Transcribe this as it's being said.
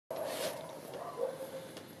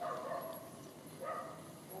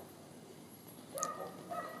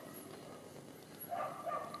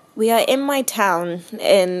We are in my town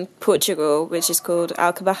in Portugal, which is called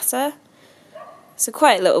Alcobaça. It's a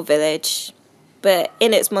quiet little village, but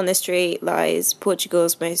in its monastery lies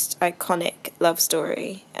Portugal's most iconic love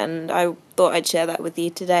story, and I thought I'd share that with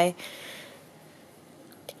you today.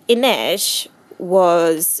 Ines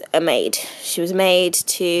was a maid. She was maid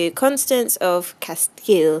to Constance of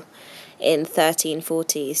Castile in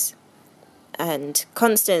 1340s, and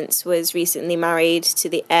Constance was recently married to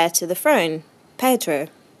the heir to the throne, Pedro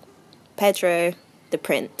the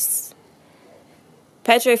prince.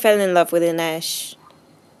 Pedro fell in love with Ines,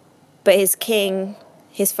 but his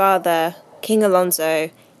father, King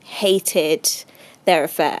Alonso, hated their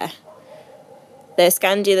affair. Their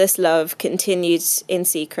scandalous love continued in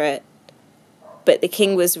secret, but the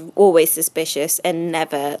king was always suspicious and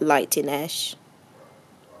never liked Ines.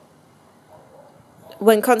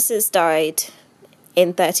 When Constance died in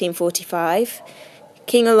 1345,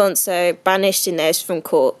 King Alonso banished Ines from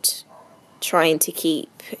court, trying to keep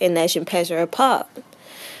Ines and Pedro apart.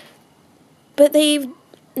 But they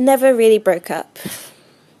never really broke up.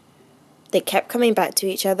 They kept coming back to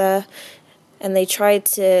each other, and they tried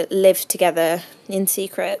to live together in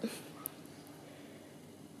secret.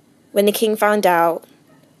 When the king found out,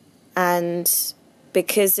 and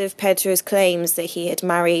because of Pedro's claims that he had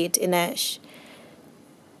married Ines,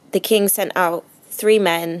 the king sent out 3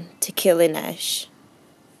 men to kill Ines.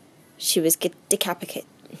 She was decapitated.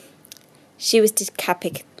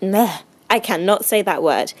 I cannot say that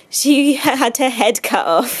word. She had her head cut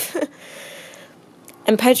off.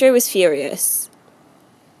 And Pedro was furious.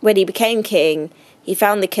 When he became king, he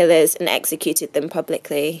found the killers and executed them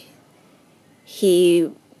publicly. He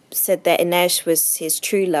said that Ines was his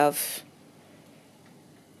true love.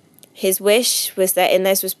 His wish was that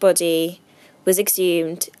Ines's body was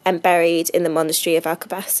exhumed and buried in the monastery of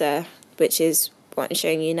Alcobaça, which is what I'm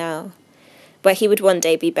showing you now, where he would one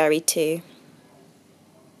day be buried too.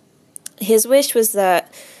 His wish was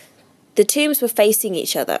that the tombs were facing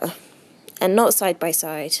each other and not side by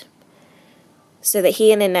side, so that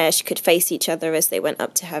he and Ines could face each other as they went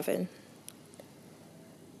up to heaven.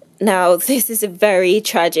 Now, this is a very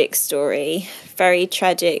tragic story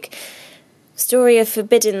of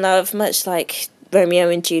forbidden love, much like Romeo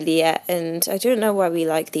and Juliet, and I don't know why we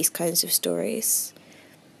like these kinds of stories.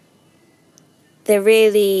 They're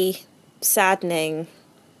really saddening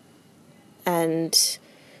and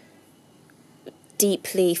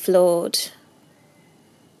deeply flawed.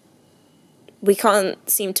 We can't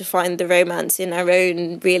seem to find the romance in our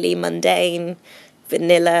own really mundane,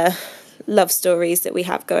 vanilla love stories that we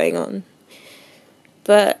have going on.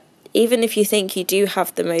 But even if you think you do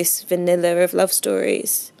have the most vanilla of love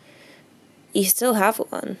stories, you still have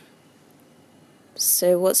one.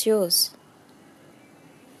 So what's yours?